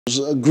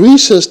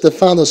Greece's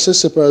Stefanos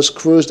Tsitsipas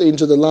cruised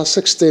into the last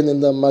 16 in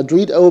the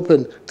Madrid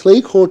Open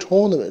clay court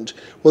tournament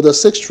with a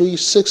 6-3,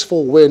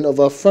 6-4 win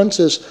over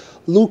France's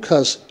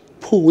Lucas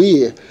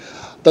Pouille.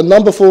 The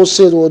number 4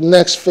 seed will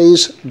next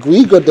face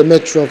Grigor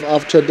Dimitrov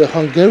after the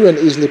Hungarian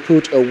easily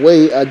put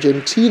away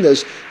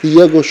Argentina's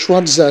Diego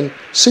Schwartzman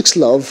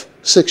 6-love,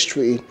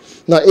 6-3.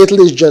 Now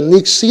Italy's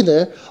Yannick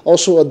Sinner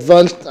also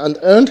advanced and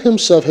earned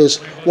himself his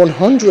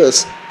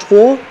 100th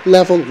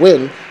tour-level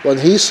win when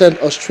he sent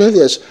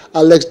Australia's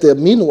Alex de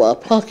Minaur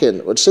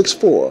packing with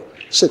 6-4,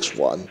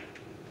 6-1.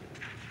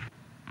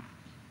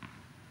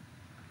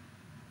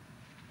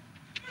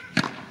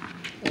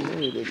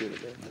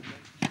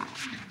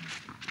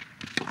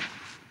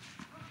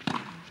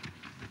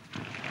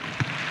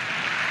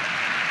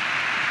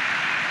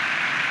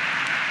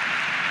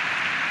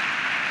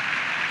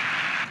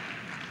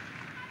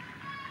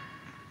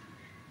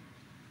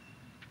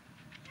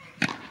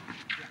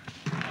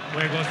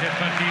 Juegos del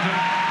partido.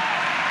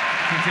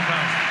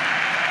 Tsitsipas.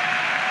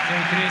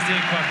 6-3,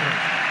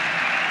 6-4.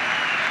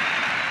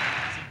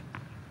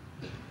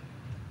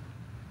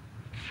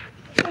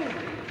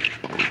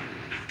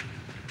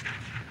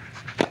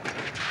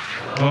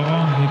 Juego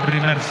el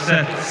primer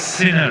set,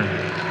 Sinner.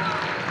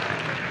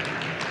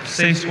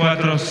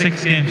 6-4,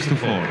 6 games to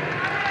 4.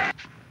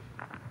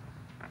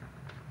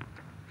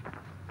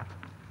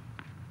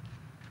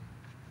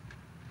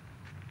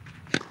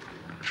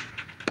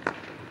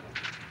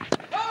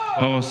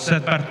 Juego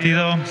set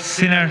partido,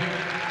 Sinner.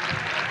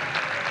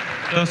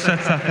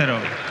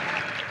 2-0.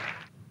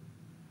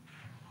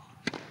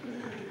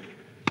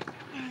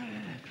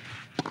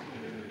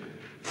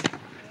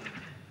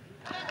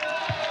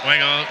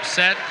 Juego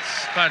set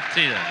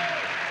partida.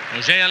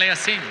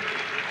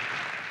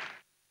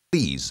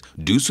 Please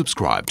do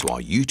subscribe to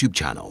our YouTube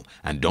channel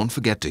and don't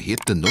forget to hit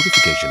the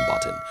notification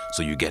button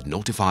so you get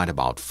notified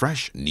about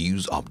fresh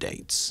news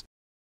updates.